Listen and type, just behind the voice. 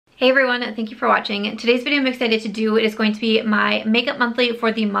Hey everyone, thank you for watching. Today's video I'm excited to do is going to be my makeup monthly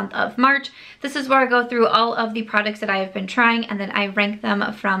for the month of March. This is where I go through all of the products that I have been trying and then I rank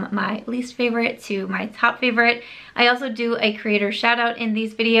them from my least favorite to my top favorite. I also do a creator shout out in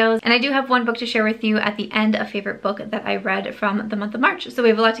these videos, and I do have one book to share with you at the end, a favorite book that I read from the month of March. So we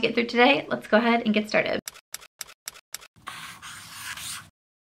have a lot to get through today. Let's go ahead and get started.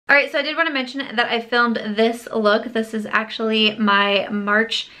 Alright, so I did want to mention that I filmed this look. This is actually my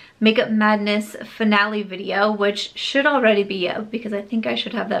March Makeup Madness finale video, which should already be up because I think I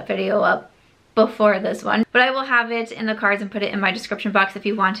should have that video up before this one. But I will have it in the cards and put it in my description box if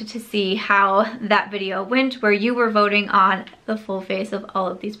you wanted to see how that video went, where you were voting on the full face of all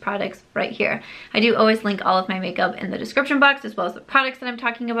of these products right here. I do always link all of my makeup in the description box as well as the products that I'm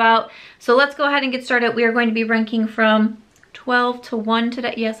talking about. So let's go ahead and get started. We are going to be ranking from 12 to 1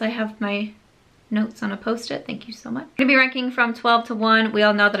 today. Yes, I have my notes on a post-it. Thank you so much. I'm gonna be ranking from 12 to 1. We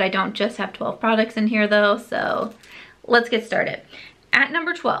all know that I don't just have 12 products in here though, so let's get started. At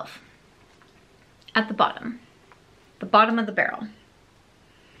number 12, at the bottom of the barrel,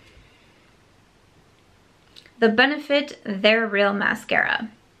 the Benefit They're Real Mascara.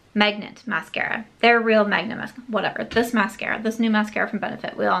 Magnet Mascara. They're Real Magnet Mascara. Whatever. This mascara. This new mascara from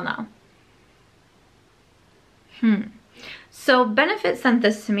Benefit. We all know. So Benefit sent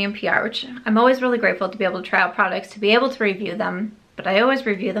this to me in PR, which I'm always really grateful to be able to try out products, to be able to review them, but I always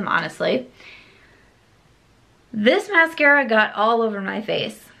review them honestly. This mascara got all over my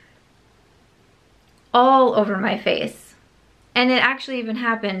face. All over my face. And it actually even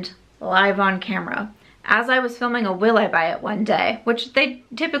happened live on camera. As I was filming a Will I Buy It one day, which they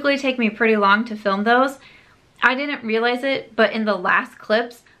typically take me pretty long to film those. I didn't realize it, but in the last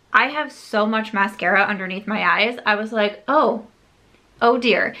clips, I have so much mascara underneath my eyes. I was like, oh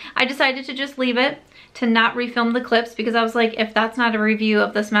dear. I decided to just leave it, to not refilm the clips, because I was like, if that's not a review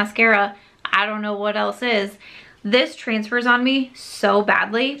of this mascara, I don't know what else is. This transfers on me so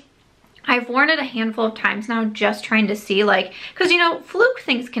badly. I've worn it a handful of times now, just trying to see, like, because you know, fluke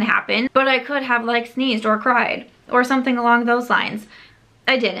things can happen, but I could have like sneezed or cried or something along those lines.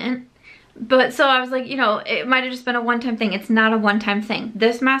 I didn't. But so I was like, you know, it might have just been a one-time thing. It's not a one-time thing.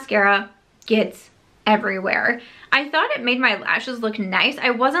 This mascara gets everywhere. I thought it made my lashes look nice.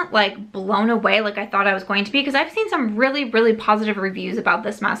 I wasn't like blown away like I thought I was going to be, because I've seen some really positive reviews about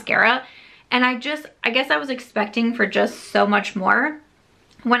this mascara. And I guess I was expecting for just so much more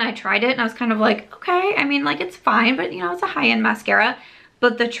when I tried it. And I was kind of like, okay, I mean, like, it's fine, but you know, it's a high-end mascara.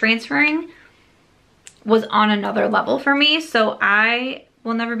 But the transferring was on another level for me. So I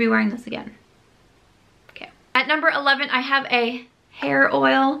will never be wearing this again. Okay. At number 11, I have a hair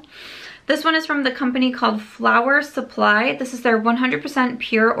oil. This one is from the company called Flower Supply. This is their 100%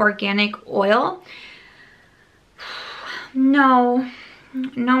 pure organic oil. No.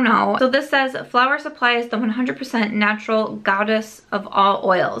 So this says Flower Supply is the 100% natural goddess of all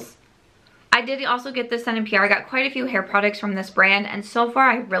oils. I did also get this sent in PR. I got quite a few hair products from this brand, and so far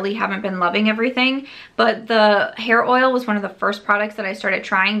I really haven't been loving everything, but the hair oil was one of the first products that I started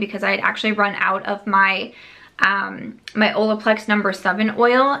trying because I had actually run out of my my Olaplex number 7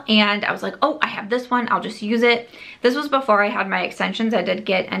 oil, and I was like, oh, I have this one, I'll just use it. This was before I had my extensions. I did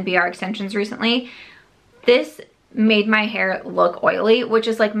get NBR extensions recently. This made my hair look oily, which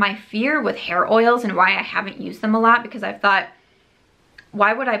is like my fear with hair oils and why I haven't used them a lot, because I've thought,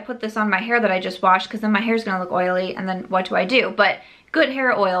 why would I put this on my hair that I just washed? Because then my hair's gonna look oily, and then what do? But good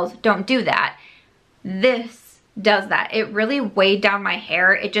hair oils don't do that. This does that. It really weighed down my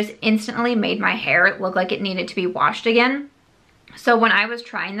hair. It just instantly made my hair look like it needed to be washed again. So when I was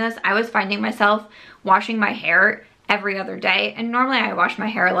trying this, I was finding myself washing my hair every other day. And normally I wash my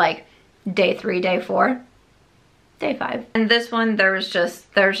hair like day 3, day 4. Day 5. And this one, there was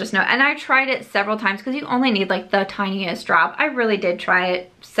just no, and I tried it several times because you only need like the tiniest drop. I really did try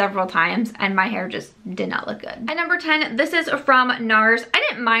it several times and my hair just did not look good. At number 10, this is from Nars. I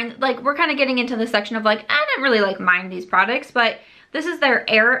didn't mind, like, we're kind of getting into the section of like, I didn't really like mind these products, but this is their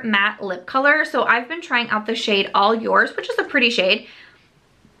Air Matte Lip Color. So I've been trying out the shade All Yours, which is a pretty shade.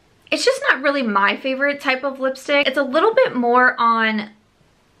 It's just not really my favorite type of lipstick. It's a little bit more on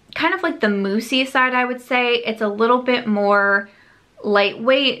kind of like the moussey side, I would say. It's a little bit more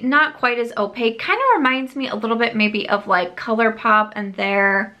lightweight, not quite as opaque. Kind of reminds me a little bit maybe of like Colourpop and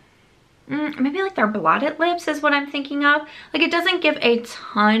their, maybe like their blotted lips is what I'm thinking of. Like, it doesn't give a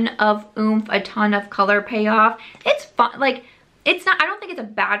ton of oomph, a ton of color payoff. It's fun, like, it's not, I don't think it's a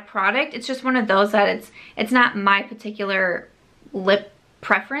bad product. It's just one of those that it's not my particular lip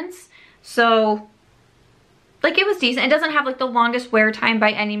preference. So like, it was decent. It doesn't have like the longest wear time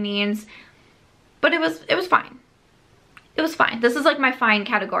by any means, but it was fine. it was fine. This is like my fine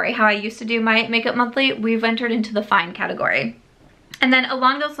category. How I used to do my makeup monthly, we've entered into the fine category. And then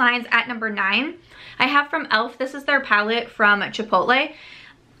along those lines, at number 9, I have from e.l.f. This is their palette from Chipotle.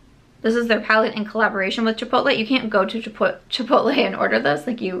 This is their palette in collaboration with Chipotle. You can't go to Chipotle and order this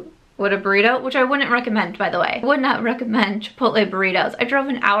like you would a burrito, which I wouldn't recommend, by the way. I would not recommend Chipotle burritos. I drove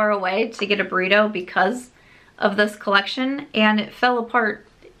an hour away to get a burrito because of this collection, and it fell apart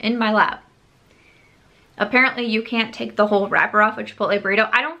in my lap. Apparently you can't take the whole wrapper off a Chipotle burrito.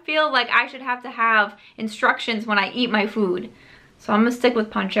 I don't feel like I should have to have instructions when I eat my food. So I'm gonna stick with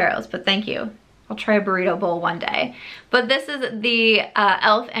Poncheros, but thank you. I'll try a burrito bowl one day. But this is the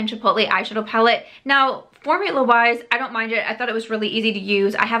e.l.f. and Chipotle eyeshadow palette. Now, formula-wise, I don't mind it. I thought it was really easy to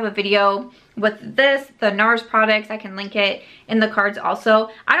use. I have a video with this, the Nars products. I can link it in the cards also.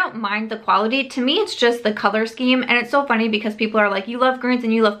 I don't mind the quality. To me, it's just the color scheme. And it's so funny because people are like, you love greens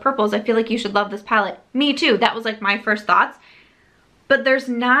and you love purples. I feel like you should love this palette. Me too. That was like my first thoughts. But there's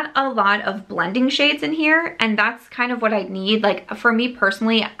not a lot of blending shades in here. And that's kind of what I need. Like for me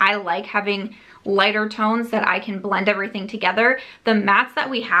personally, I like having lighter tones that I can blend everything together. The mattes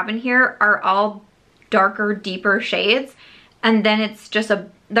that we have in here are all darker, deeper shades, and then it's just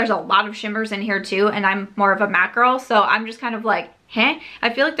there's a lot of shimmers in here too, and I'm more of a matte girl, so I'm just kind of like,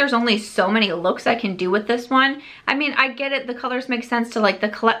 I feel like there's only so many looks I can do with this one. I mean, I get it, the colors make sense to like the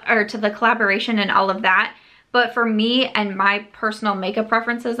collaboration and all of that, but for me and my personal makeup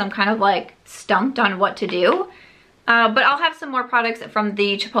preferences, I'm kind of like stumped on what to do. But I'll have some more products from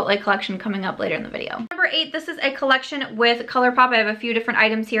the Chipotle collection coming up later in the video. Number 8, this is a collection with Colourpop. I have a few different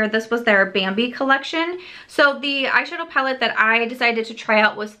items here. This was their Bambi collection. So the eyeshadow palette that I decided to try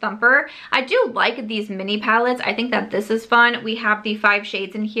out was Thumper. I do like these mini palettes. I think that this is fun. We have the 5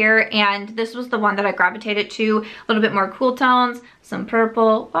 shades in here, and this was the one that I gravitated to. A little bit more cool tones, some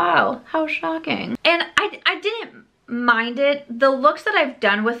purple. Wow, how shocking. And I didn't mind it. The looks that I've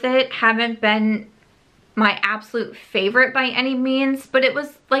done with it haven't been my absolute favorite by any means, but it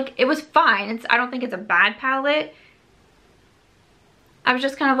was like, it was fine. I don't think it's a bad palette. I was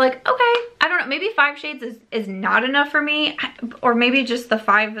just kind of like, okay, I don't know, maybe 5 shades is not enough for me, or maybe just the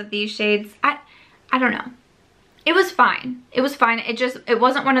 5 of these shades. I don't know. It was fine. It was fine. It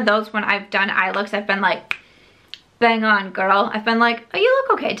wasn't one of those when I've done eye looks, I've been like, bang on, girl. I've been like, oh, you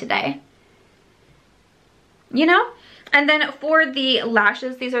look okay today. You know? And then for the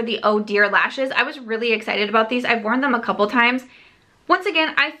lashes, these are the Oh Dear lashes. I was really excited about these. I've worn them a couple times. Once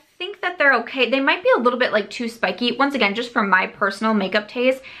again, I think that they're okay. They might be a little bit like too spiky. Once again, just from my personal makeup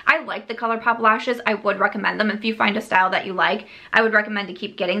taste, I like the Colourpop lashes. I would recommend them. If you find a style that you like, I would recommend to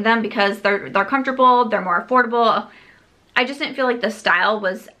keep getting them because they're comfortable, they're more affordable. I just didn't feel like the style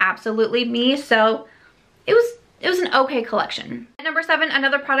was absolutely me, so it was an okay collection. At number 7,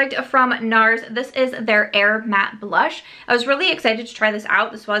 another product from Nars. This is their Air Matte Blush. I was really excited to try this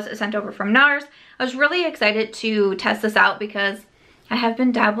out. This was sent over from Nars. I was really excited to test this out because I have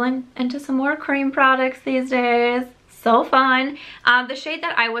been dabbling into some more cream products these days. So fun. The shade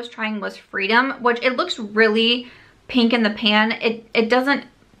that I was trying was Freedom, which it looks really pink in the pan. It doesn't,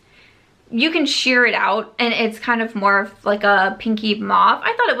 you can sheer it out and it's kind of more of like a pinky mauve.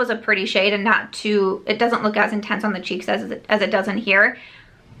 I thought it was a pretty shade and not too, it doesn't look as intense on the cheeks as it does in here.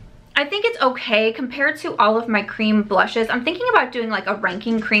 I think it's okay compared to all of my cream blushes. I'm thinking about doing like a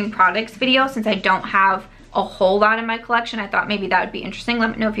ranking cream products video since I don't have a whole lot in my collection. I thought maybe that would be interesting.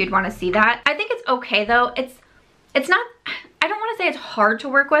 Let me know if you'd want to see that. I think it's okay though. It's not, I don't want to say it's hard to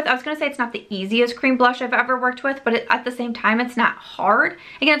work with. I was going to say it's not the easiest cream blush I've ever worked with, but at the same time, it's not hard.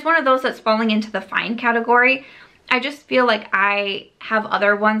 Again, it's one of those that's falling into the fine category. I just feel like I have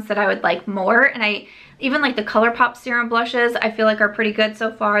other ones that I would like more, and even like the Colourpop serum blushes, I feel like are pretty good so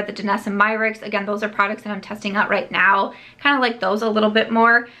far. The Danessa Myricks, again, those are products that I'm testing out right now. Kind of like those a little bit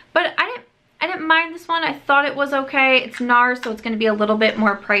more, but I didn't mind this one. I thought it was okay. It's Nars, so it's going to be a little bit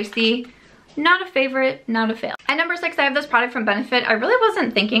more pricey. Not a favorite, not a fail. At number 6, I have this product from Benefit. I really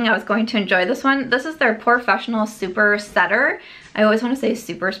wasn't thinking I was going to enjoy this one. This is their Professional Super Setter. I always want to say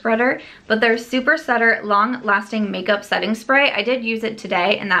super spreader, but their Super Setter Long Lasting Makeup Setting Spray. I did use it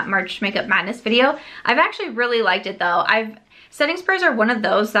today in that March Makeup Madness video. I've actually really liked it though. Setting sprays are one of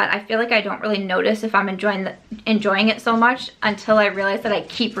those that I feel like I don't really notice if I'm enjoying it so much until I realize that I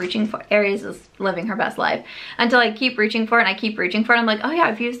keep reaching for. Aries is living her best life. Until I keep reaching for it and I keep reaching for it. I'm like, oh yeah,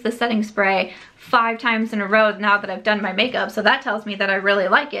 I've used the setting spray 5 times in a row now that I've done my makeup. So that tells me that I really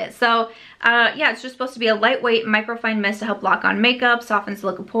like it. So yeah, it's just supposed to be a lightweight microfine mist to help lock on makeup, softens the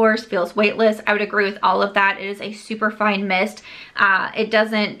look of pores, feels weightless. I would agree with all of that. It is a super fine mist. It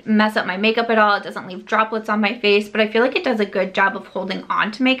doesn't mess up my makeup at all. It doesn't leave droplets on my face, but I feel like it does a good job of holding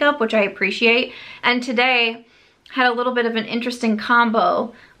on to makeup, which I appreciate. And today, had a little bit of an interesting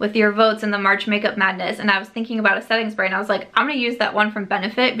combo with your votes in the March Makeup Madness, and I was thinking about a setting spray, and I was like, I'm gonna use that one from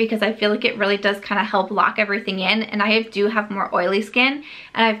Benefit because I feel like it really does kind of help lock everything in, and I do have more oily skin,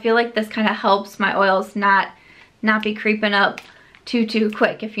 and I feel like this kind of helps my oils not be creeping up too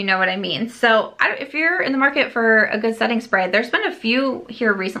quick, if you know what I mean. So if you're in the market for a good setting spray, there's been a few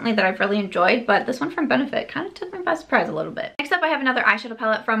here recently that I've really enjoyed, but this one from Benefit kind of took me by surprise a little bit. Next up, I have another eyeshadow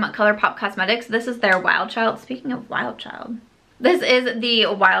palette from Colourpop Cosmetics. This is their Wild Child. Speaking of Wild Child, this is the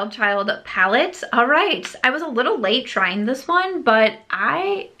Wild Child palette. All right, I was a little late trying this one, but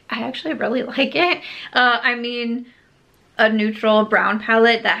I actually really like it. I mean, a neutral brown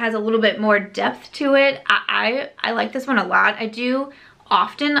palette that has a little bit more depth to it. I like this one a lot. I do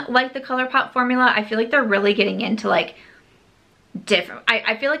often like the Colourpop formula. I feel like they're really getting into like different.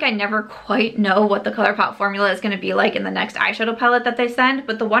 I feel like I never quite know what the Colourpop formula is going to be like in the next eyeshadow palette that they send,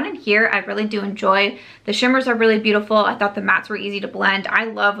 but the one in here I really do enjoy. The shimmers are really beautiful. I thought the mattes were easy to blend. I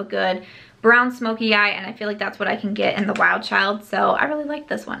love a good brown smoky eye, and I feel like that's what I can get in the Wild Child, so I really like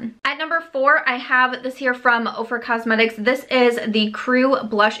this one. At number 4, I have this here from Ofra Cosmetics. This is the Crew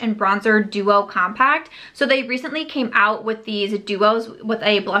Blush and Bronzer Duo Compact. So they recently came out with these duos with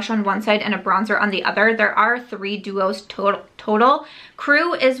a blush on one side and a bronzer on the other. There are 3 duos total.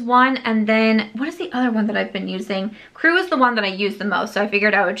 Crew is one, and then what is the other one that I've been using? Crew is the one that I use the most, so I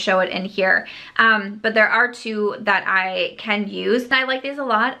figured I would show it in here. But there are 2 that I can use, and I like these a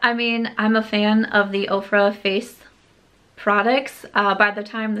lot. I mean, I'm a fan of the Ofra face products. By the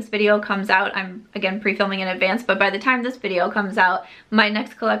time this video comes out, I'm again pre-filming in advance, but by the time this video comes out, my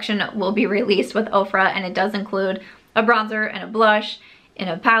next collection will be released with Ofra, and it does include a bronzer and a blush in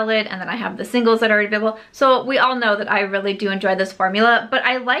a palette, and then I have the singles that are available. So we all know that I really do enjoy this formula, but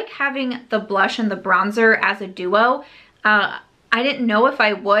I like having the blush and the bronzer as a duo. I didn't know if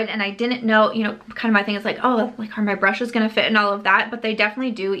I would, and I didn't know, you know, kind of my thing is like, oh, like are my brushes gonna fit and all of that, but they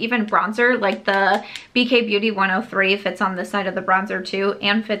definitely do. Even bronzer, like the BK Beauty 103 fits on this side of the bronzer too,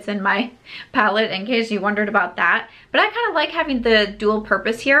 and fits in my palette in case you wondered about that. But I kind of like having the dual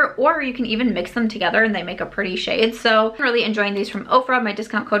purpose here, or you can even mix them together and they make a pretty shade. So I'm really enjoying these from Ofra. My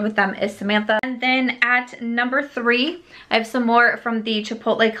discount code with them is Samantha. And then at number 3, I have some more from the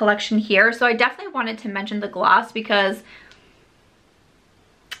Chipotle collection here. So I definitely wanted to mention the gloss because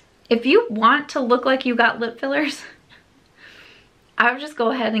if you want to look like you got lip fillers, I would just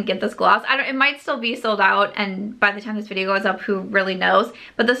go ahead and get this gloss. It might still be sold out, and by the time this video goes up, who really knows?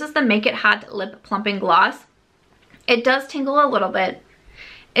 But this is the Make It Hot Lip Plumping Gloss. It does tingle a little bit.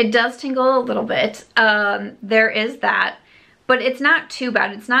 It does tingle a little bit. There is that, but it's not too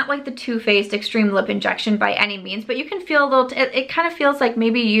bad. It's not like the Too Faced Extreme Lip Injection by any means, but you can feel a little, it kind of feels like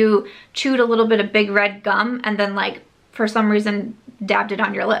maybe you chewed a little bit of big red gum and then like for some reason dabbed it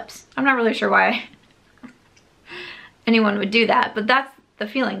on your lips. I'm not really sure why anyone would do that, but that's the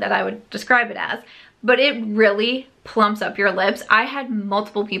feeling that I would describe it as. But it really plumps up your lips. I had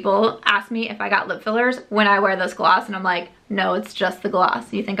multiple people ask me if I got lip fillers when I wear this gloss, and I'm like, no, it's just the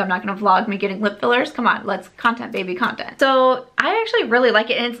gloss. You think I'm not gonna vlog me getting lip fillers? Come on, let's content, baby, content. So I actually really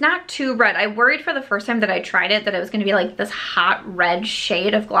like it, and it's not too red. I worried for the first time that I tried it that it was gonna be like this hot red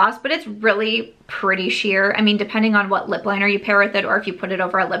shade of gloss, but it's really pretty sheer. I mean, depending on what lip liner you pair with it, or if you put it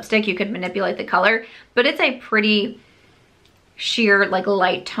over a lipstick, you could manipulate the color, but it's a pretty sheer, like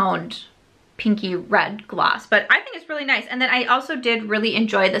light toned pinky red gloss, but I think it's really nice. And then I also did really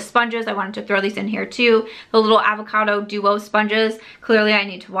enjoy the sponges. I wanted to throw these in here too. The little avocado duo sponges. Clearly I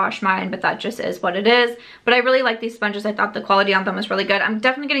need to wash mine, but that just is what it is. But I really like these sponges. I thought the quality on them was really good. I'm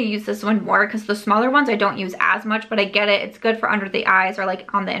definitely going to use this one more because the smaller ones I don't use as much, but I get it. It's good for under the eyes or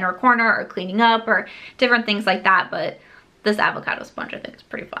like on the inner corner or cleaning up or different things like that. But this avocado sponge I think is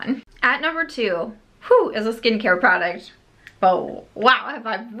pretty fun. At number 2, is a skincare product. Oh, wow, have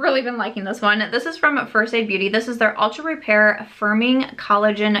I really been liking this one. This is from First Aid Beauty. This is their Ultra Repair Firming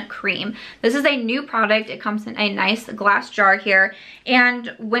Collagen Cream. This is a new product. It comes in a nice glass jar here.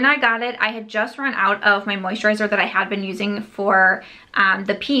 And when I got it, I had just run out of my moisturizer that I had been using for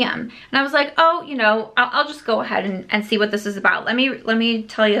the PM. And I was like, oh, you know, I'll just go ahead and see what this is about. Let me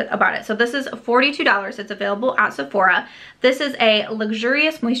tell you about it. So this is $42. It's available at Sephora. This is a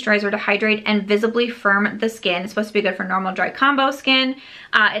luxurious moisturizer to hydrate and visibly firm the skin. It's supposed to be good for normal dry combo skin.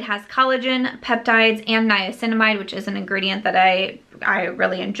 It has collagen, peptides, and niacinamide, which is an ingredient that I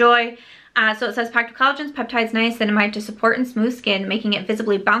really enjoy. So it says packed with collagens, peptides, niacinamide to support and smooth skin, making it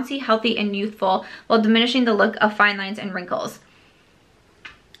visibly bouncy, healthy, and youthful while diminishing the look of fine lines and wrinkles.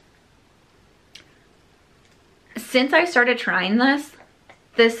 Since I started trying this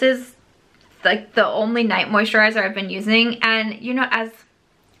is like the only night moisturizer I've been using, and you know, as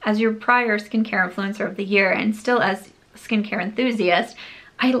as your prior skincare influencer of the year and still as a skincare enthusiast,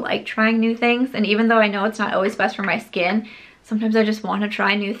 I like trying new things. And even though I know it's not always best for my skin, sometimes I just want to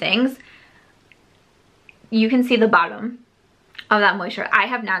try new things. You can see the bottom of that moisturizer. I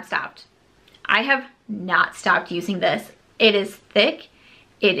have not stopped. I have not stopped using this. It is thick.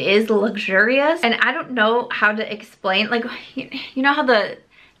 It is luxurious. And I don't know how to explain, like, you know how the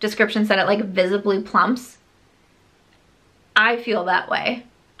description said it like visibly plumps? I feel that way.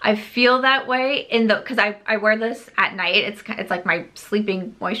 I feel that way because I wear this at night. It's like my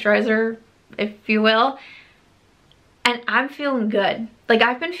sleeping moisturizer, if you will. And I'm feeling good. Like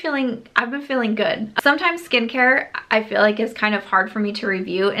I've been feeling good. Sometimes skincare I feel like is kind of hard for me to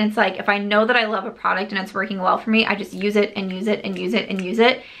review, and it's like if I know that I love a product and it's working well for me, I just use it and use it and use it and use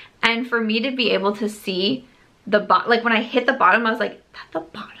it. And for me to be able to see the bottom, like when I hit the bottom, I was like, that's the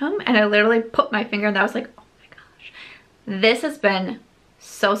bottom? And I literally put my finger and I was like, oh my gosh. This has been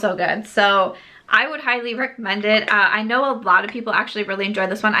so good. So I would highly recommend it. I know a lot of people actually really enjoy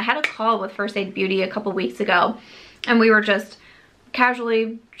this one. I had a call with First Aid Beauty a couple weeks ago and we were just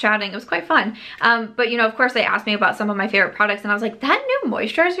casually chatting. It was quite fun. But you know, of course they asked me about some of my favorite products and I was like, that new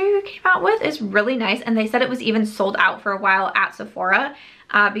moisturizer you came out with is really nice. And they said it was even sold out for a while at Sephora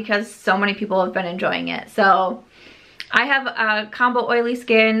because so many people have been enjoying it. So I have a combo oily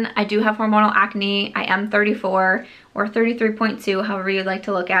skin. I do have hormonal acne. I am 34 or 33.2, however you'd like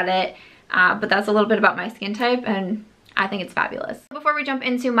to look at it. But that's a little bit about my skin type and I think it's fabulous. Before we jump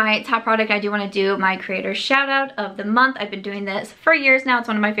into my top product, I do want to do my creator shout out of the month. I've been doing this for years now. It's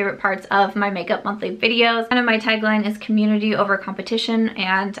one of my favorite parts of my makeup monthly videos. Kind of my tagline is community over competition,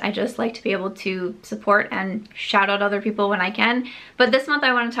 and I just like to be able to support and shout out other people when I can. But this month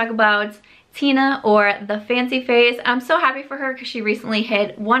I want to talk about Tina, or the Fancy Face. I'm so happy for her because she recently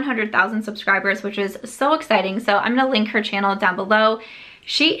hit 100,000 subscribers, which is so exciting. So I'm going to link her channel down below.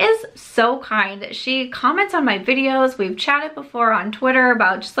 She is so kind. She comments on my videos. We've chatted before on Twitter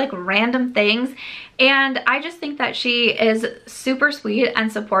about just like random things. And I just think that she is super sweet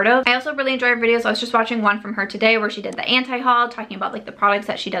and supportive. I also really enjoy her videos. I was just watching one from her today where she did the anti-haul, talking about like the products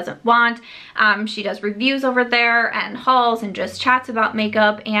that she doesn't want. She does reviews over there and hauls and just chats about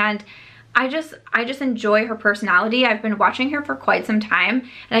makeup. And I just enjoy her personality. I've been watching her for quite some time,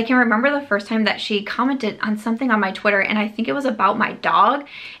 and I can remember the first time that she commented on something on my Twitter, and I think it was about my dog,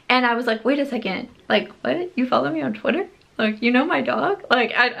 and I was like, wait a second, like, what? You follow me on Twitter? Like, you know my dog?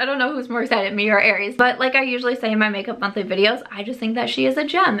 Like, I don't know who's more excited, me or Aries. But like I usually say in my makeup monthly videos, I just think that she is a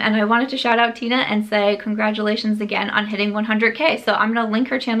gem, and I wanted to shout out Tina and say congratulations again on hitting 100K. So I'm gonna link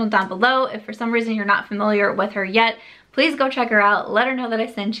her channel down below. If for some reason you're not familiar with her yet, please go check her out. Let her know that I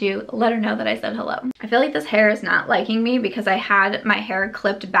sent you. Let her know that I said hello. I feel like this hair is not liking me because I had my hair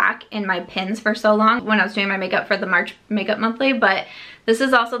clipped back in my pins for so long when I was doing my makeup for the March makeup monthly. But this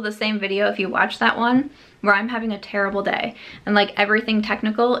is also the same video, if you watch that one, where I'm having a terrible day and like everything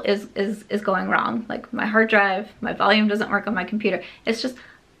technical is going wrong. Like my hard drive, my volume doesn't work on my computer. It's just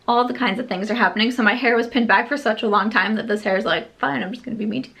all the kinds of things are happening. So my hair was pinned back for such a long time that this hair is like, fine, I'm just gonna be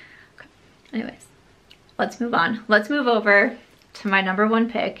me too. Okay. Anyways. Let's move on. Let's move over to my number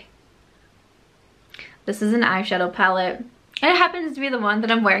one pick. This is an eyeshadow palette. It happens to be the one that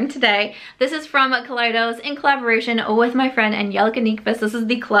I'm wearing today. This is from Kaleidos in collaboration with my friend Angelica Nyqvist. This is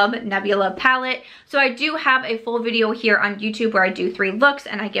the Club Nebula palette. So I do have a full video here on YouTube where I do 3 looks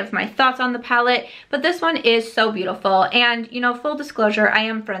and I give my thoughts on the palette. But this one is so beautiful. And, you know, full disclosure, I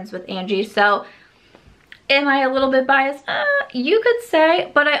am friends with Angie. So am I a little bit biased? You could say,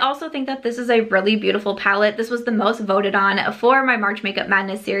 but I also think that this is a really beautiful palette. This was the most voted on for my March Makeup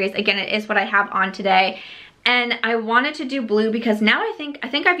Madness series. Again, it is what I have on today. And I wanted to do blue because now I think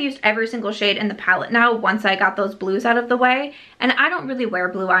I've used every single shade in the palette now once I got those blues out of the way. And I don't really wear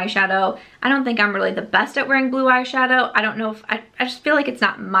blue eyeshadow. I don't think I'm really the best at wearing blue eyeshadow. I don't know if, I just feel like it's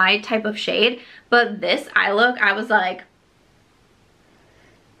not my type of shade. But this eye look, I was like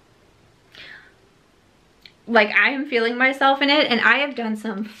I am feeling myself in it, and I have done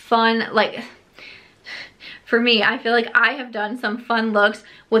some fun, like, for me, I feel like I have done some fun looks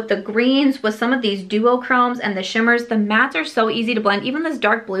with the greens, with some of these duochromes and the shimmers. The mattes are so easy to blend. Even this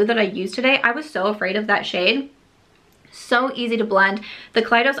dark blue that I used today, I was so afraid of that shade. So easy to blend. The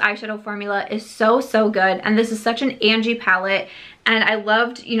Kaleidos eyeshadow formula is so good, and this is such an Angie palette, And I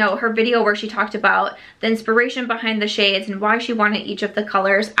loved, you know, her video where she talked about the inspiration behind the shades and why she wanted each of the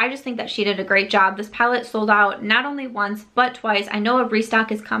colors. I just think that she did a great job. This palette sold out not only once, but twice. I know a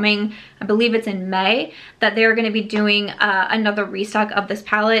restock is coming. I believe it's in May that they're going to be doing another restock of this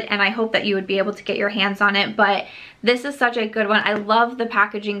palette, and I hope that you would be able to get your hands on it. But this is such a good one. I love the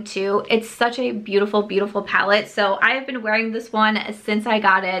packaging too. It's such a beautiful, beautiful palette. So I have been wearing this one since I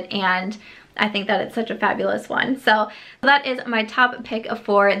got it, and I think that it's such a fabulous one. So that is my top pick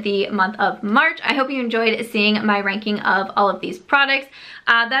for the month of March. I hope you enjoyed seeing my ranking of all of these products.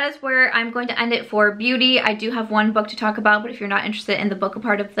 That is where I'm going to end it for beauty. I do have one book to talk about, but if you're not interested in the book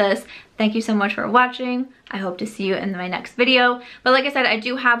part of this, thank you so much for watching. I hope to see you in my next video. But like I said, I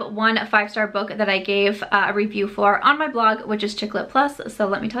do have one 5-star book that I gave a review for on my blog, which is Chick Lit Plus, so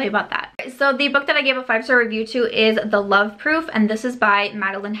let me tell you about that. So the book that I gave a 5-star review to is The Love Proof, and this is by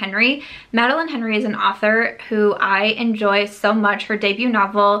Madeleine Henry. Madeleine Henry is an author who I enjoy so much. Her debut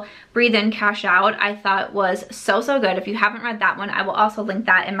novel, Breathe In, Cash Out, I thought was so good. If you haven't read that one, I will also link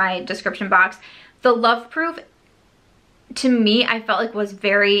that in my description box. The Love Proof, to me, I felt like was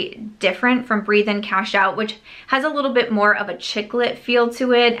very different from Breathe In, Cash Out, which has a little bit more of a chick lit feel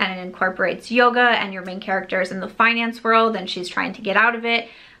to it, and it incorporates yoga, and your main character is in the finance world and she's trying to get out of it.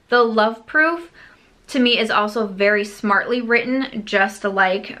 The Love Proof, to me, is also very smartly written, just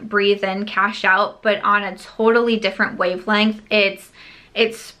like Breathe In, Cash Out, but on a totally different wavelength.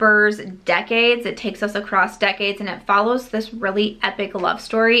 It spurs decades, it takes us across decades, and it follows this really epic love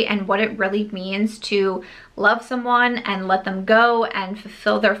story and what it really means to love someone and let them go and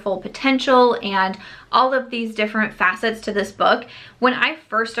fulfill their full potential, and all of these different facets to this book. When I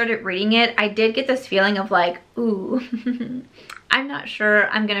first started reading it, I did get this feeling of like, ooh, I'm not sure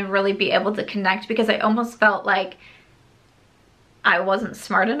I'm gonna really be able to connect, because I almost felt like I wasn't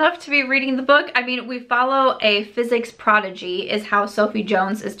smart enough to be reading the book. I mean, we follow a physics prodigy is how Sophie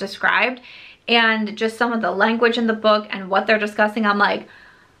Jones is described, and just some of the language in the book and what they're discussing, I'm like,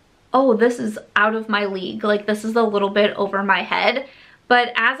 oh, this is out of my league. Like, this is a little bit over my head.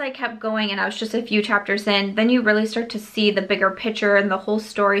 But as I kept going and I was just a few chapters in, then you really start to see the bigger picture and the whole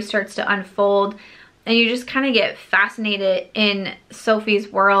story starts to unfold. And you just kind of get fascinated in Sophie's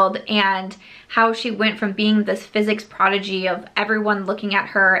world and how she went from being this physics prodigy of everyone looking at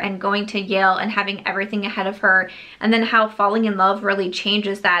her and going to Yale and having everything ahead of her, and then how falling in love really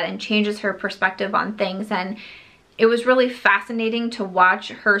changes that and changes her perspective on things. And it was really fascinating to watch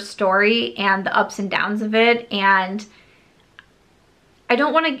her story and the ups and downs of it. And I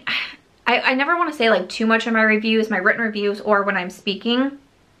don't want to, I never want to say like too much in my reviews, my written reviews, or when I'm speaking,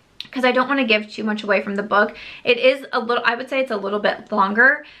 because I don't want to give too much away from the book. It is a little, I would say it's a little bit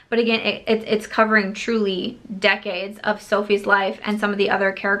longer, but again, it's covering truly decades of Sophie's life and some of the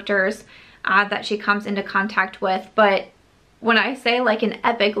other characters that she comes into contact with. But when I say like an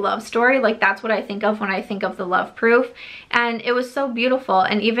epic love story, like that's what I think of when I think of The Love Proof. And it was so beautiful.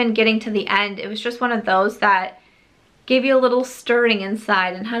 And even getting to the end, it was just one of those that gave you a little stirring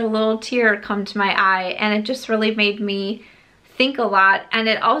inside and had a little tear come to my eye. And it just really made me think a lot. And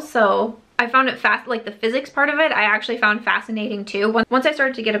it also, I found it fast, like the physics part of it, I actually found fascinating too. Once I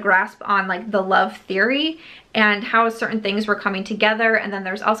started to get a grasp on like the love theory and how certain things were coming together. And then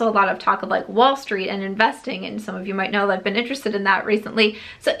there's also a lot of talk of like Wall Street and investing, and some of you might know that I've been interested in that recently.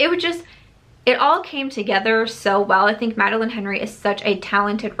 So it would just, it all came together so well. I think Madeleine Henry is such a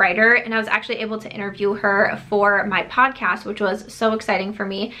talented writer, and I was actually able to interview her for my podcast, which was so exciting for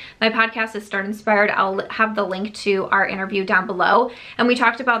me. My podcast is Start Inspired. I'll have the link to our interview down below. And we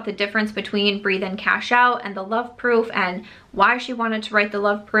talked about the difference between Breathe In, Cash Out and The Love Proof, and why she wanted to write The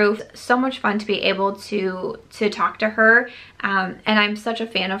Love Proof. So much fun to be able to talk to her. And I'm such a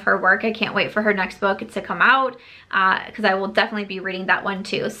fan of her work. I can't wait for her next book to come out, because I will definitely be reading that one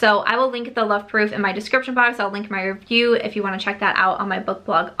too. So I will link The Love Proof in my description box. I'll link my review if you want to check that out on my book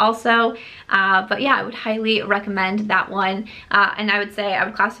blog also. But yeah, I would highly recommend that one. And I would say I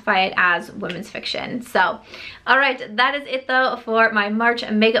would classify it as women's fiction. So, all right, that is it though for my March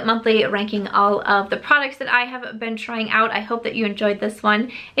Makeup Monthly, ranking all of the products that I have been trying out. I hope that you enjoyed this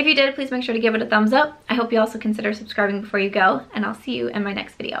one. If you did, please make sure to give it a thumbs up. I hope you also consider subscribing before you go, and I'll see you in my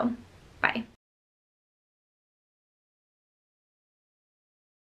next video.